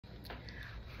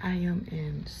I am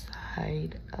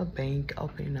inside a bank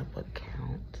opening up an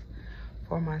account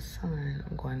for my son.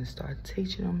 I'm going to start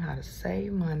teaching him how to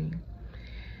save money.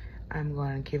 I'm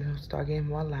going to start giving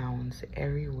him allowance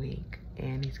every week,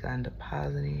 and he's going to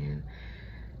deposit in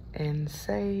and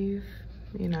save,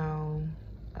 you know,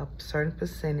 a certain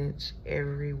percentage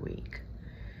every week.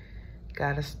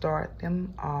 Got to start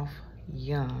them off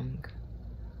young.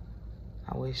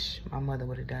 I wish my mother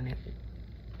would have done it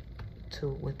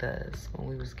with us when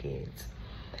we was kids,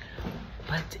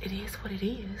 but it is what it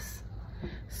is.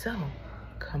 So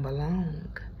come along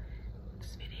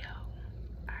this video.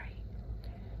 All right,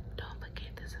 don't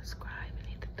forget to subscribe and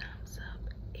hit the thumbs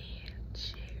up and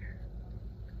share.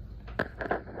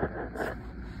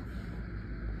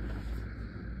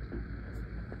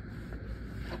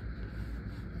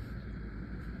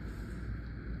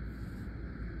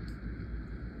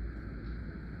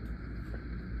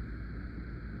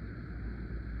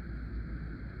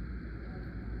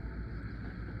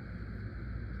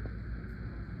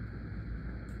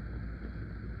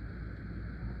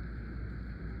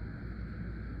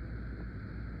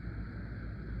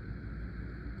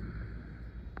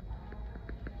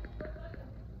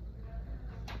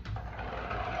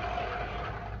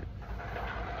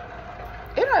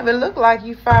 It don't even look like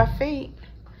you 5 feet.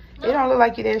 No. It don't look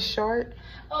like you that short.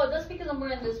 Oh, that's because I'm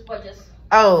wearing this wedges.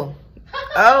 Oh,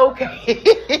 okay.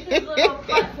 This little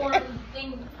platform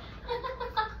thing.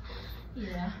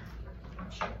 Yeah.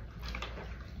 Sure.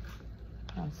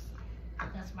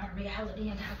 That's my reality,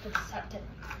 and I have to accept it.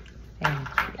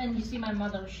 And you see my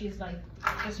mother, she's like,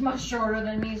 is much shorter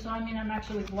than me, so I mean, I'm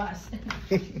actually blessed.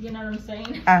 You know what I'm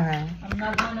saying? Uh-huh. I'm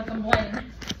not going to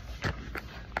complain.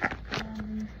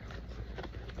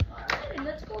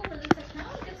 Let's go over this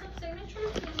account, get some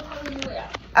signatures, and we'll have a new way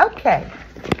out. Okay.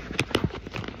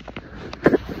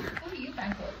 What do you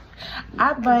bank with?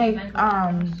 I bank,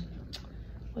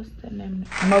 what's the name?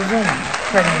 Marina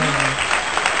Credit Union.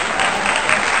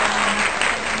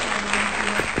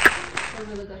 They're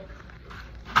really good.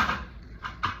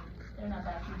 They're not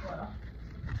bad people at all.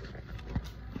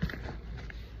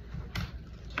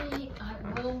 Okay,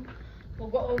 we'll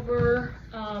go over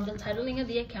the titling of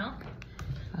the account.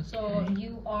 Okay. So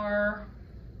you are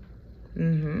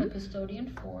the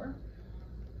custodian for.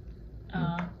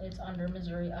 It's under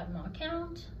Missouri Admiral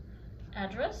account.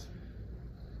 Address.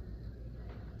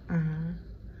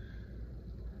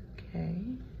 Okay.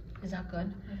 Is that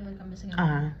good? I feel like I'm missing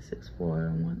out.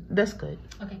 641. That's good.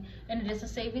 Okay. And it is a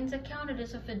savings account. It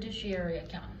is a fiduciary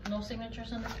account. No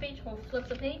signatures on this page. We'll flip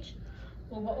the page.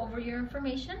 We'll go over your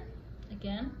information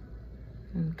again.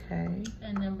 Okay.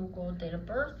 And then we'll go date of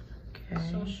birth.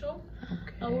 Okay. Social.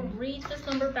 Okay. I will read this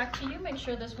number back to you. Make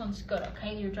sure this one's good,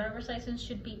 okay? Your driver's license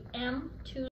should be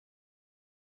M2.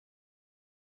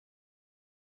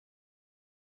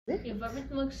 If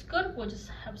everything looks good, we'll just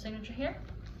have a signature here.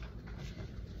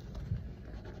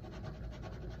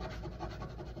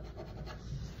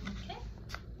 Okay.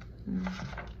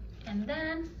 And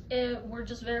then we're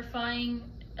just verifying.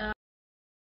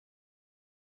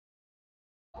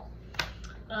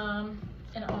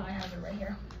 And oh, I have it right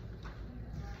here.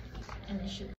 And it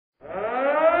should.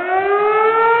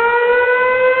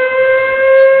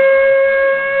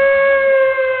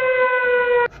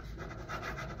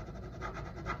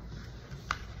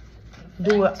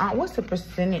 What's the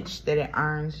percentage that it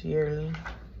earns yearly?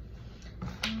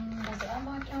 Does the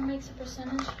Admiral account makes a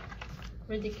percentage?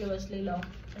 Ridiculously low.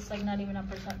 It's like not even a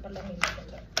percent, but let me look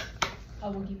at it. I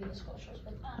will give you the socials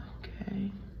with that.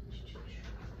 Okay.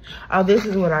 Oh, this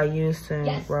is what I use to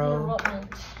enroll.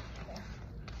 Enrollment.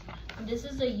 This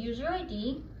is a user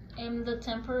ID and the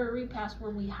temporary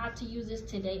password. We had to use this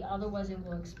today, otherwise it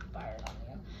will expire on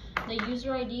you. The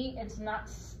user ID,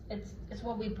 it's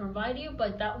what we provide you,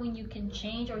 but that one you can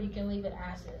change or you can leave it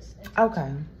as is.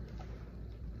 Okay.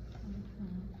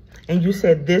 And you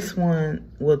said this one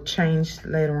will change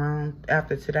later on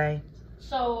after today?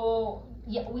 So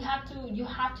yeah, you have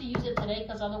to use it today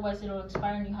because otherwise it'll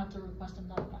expire and you have to request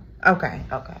another one. Okay,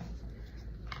 okay.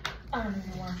 I don't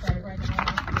even want to try it right now.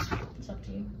 It's up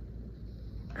to you.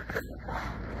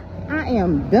 I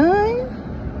am done.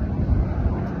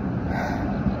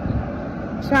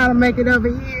 Trying to make it over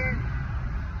here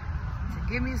to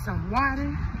give me some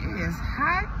water. It is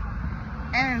hot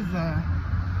as a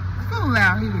fool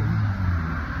out here.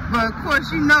 But of course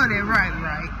you know that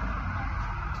right?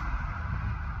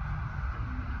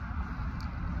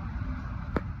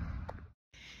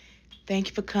 Thank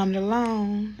you for coming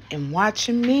along and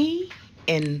watching me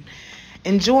and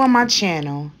enjoying my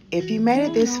channel. If you made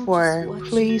it this far,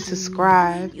 please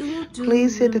subscribe.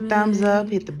 Please hit the thumbs up,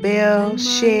 hit the bell,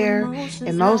 share,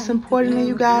 and most importantly,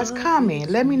 you guys, comment.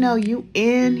 Let me know you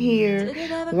in here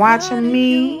watching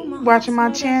me, watching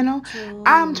my channel.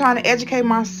 I'm trying to educate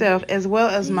myself as well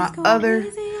as my other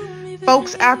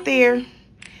folks out there.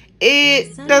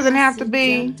 It doesn't have to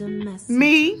be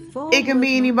me. It can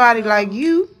be anybody like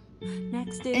you,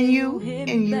 and you,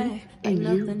 and you, and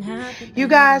you. You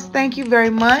guys, thank you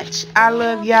very much. I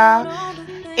love y'all.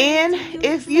 And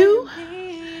if you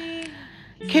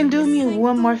can do me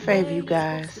one more favor, you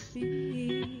guys.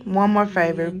 One more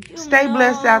favor. Stay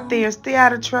blessed out there. Stay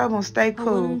out of trouble and stay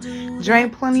cool.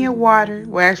 Drink plenty of water.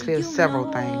 Well, actually, it's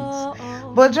several things.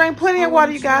 But drink plenty of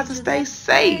water, you guys, and stay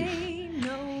safe.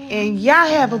 And y'all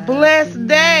have a blessed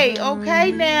day,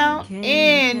 okay now?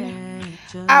 And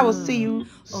I will see you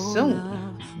soon.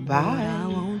 Bye.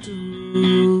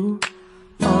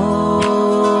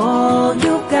 Oh,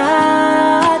 you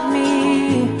got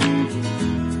me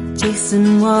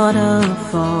chasing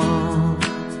waterfalls.